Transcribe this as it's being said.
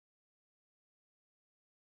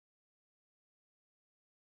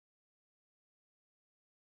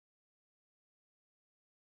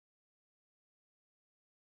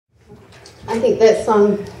I think that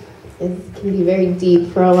song can be very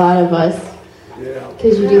deep for a lot of us.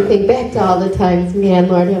 Because you do think back to all the times, man,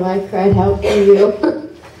 Lord, have I cried out for you.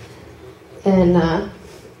 And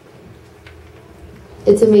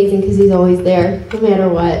it's amazing because he's always there, no matter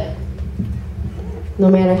what. No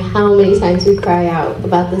matter how many times we cry out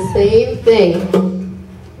about the same thing,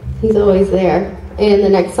 he's always there. And the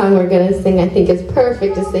next song we're going to sing, I think, is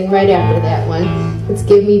perfect to sing right after that one. It's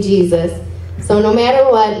Give Me Jesus. So no matter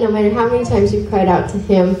what, no matter how many times you've cried out to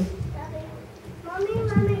him,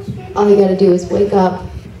 all you got to do is wake up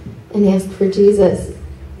and ask for Jesus.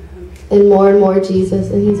 And more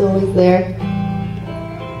Jesus, and he's always there.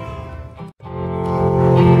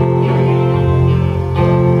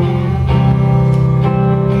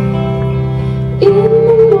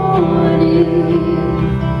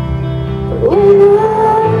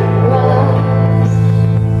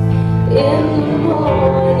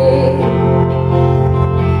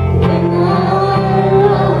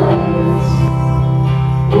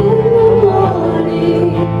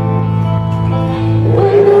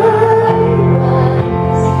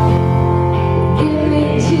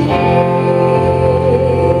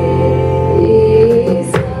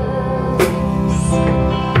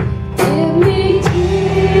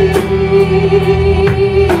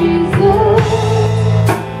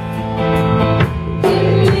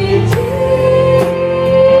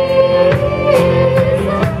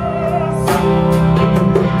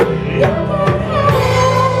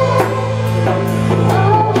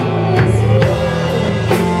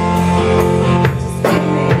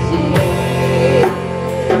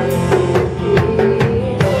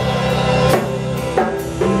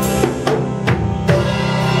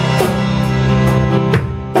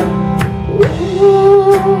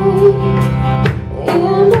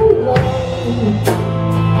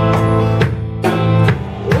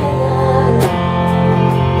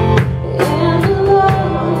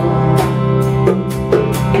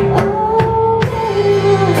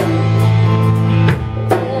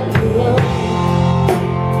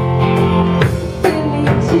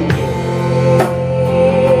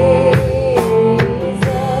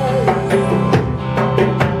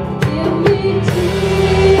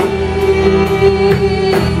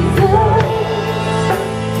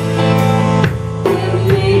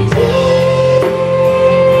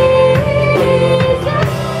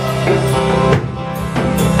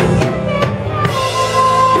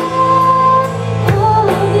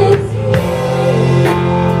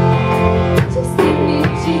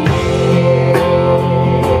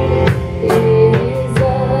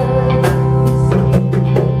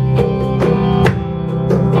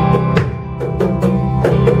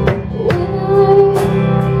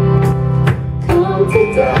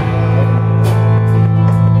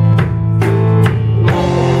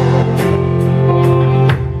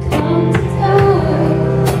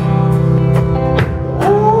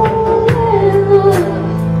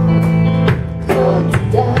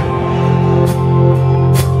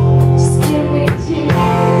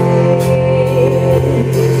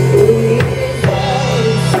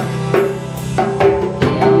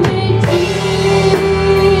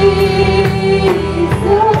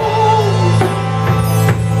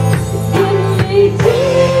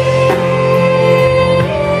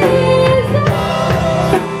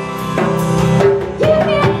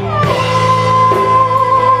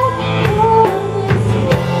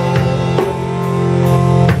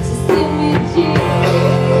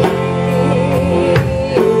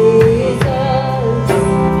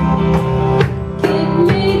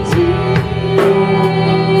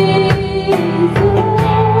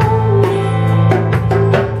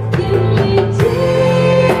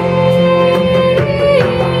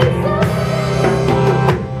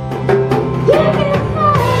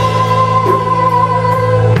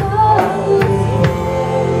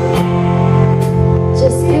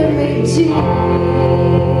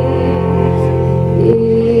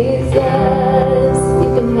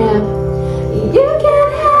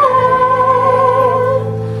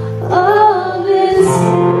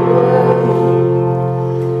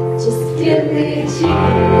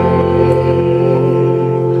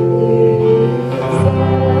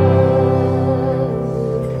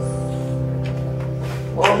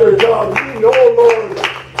 Father God, we know, Lord,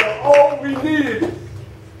 that all we need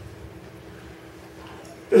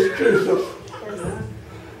is Jesus.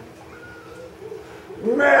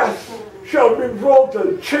 Masks shall be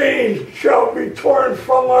broken, chains shall be torn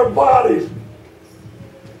from our bodies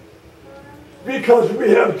because we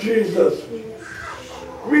have Jesus.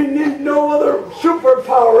 We need no other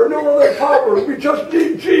superpower, no other power. We just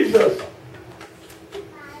need Jesus.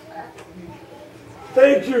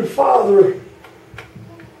 Thank you, Father.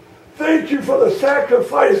 thank you for the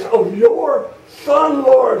sacrifice of your Son,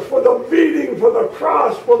 Lord, for the beating, for the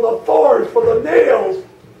cross, for the thorns, for the nails.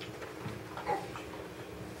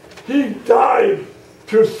 He died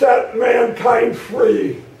to set mankind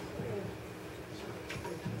free.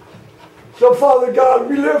 So, Father God,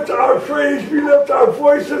 we lift our praise, we lift our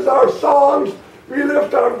voices, our songs, we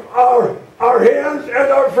lift our hands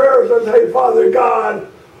and our prayers and say, Father God,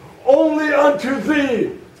 only unto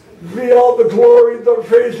Thee be all the glory, the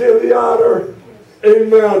praise, and the honor.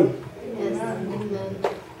 Amen. Yes, amen.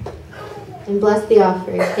 And bless the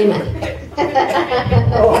offering. Amen.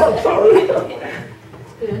 Oh, I'm sorry.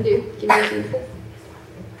 Give me Jesus.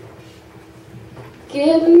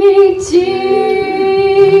 Give me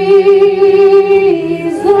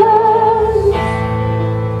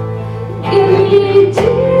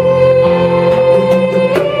Jesus.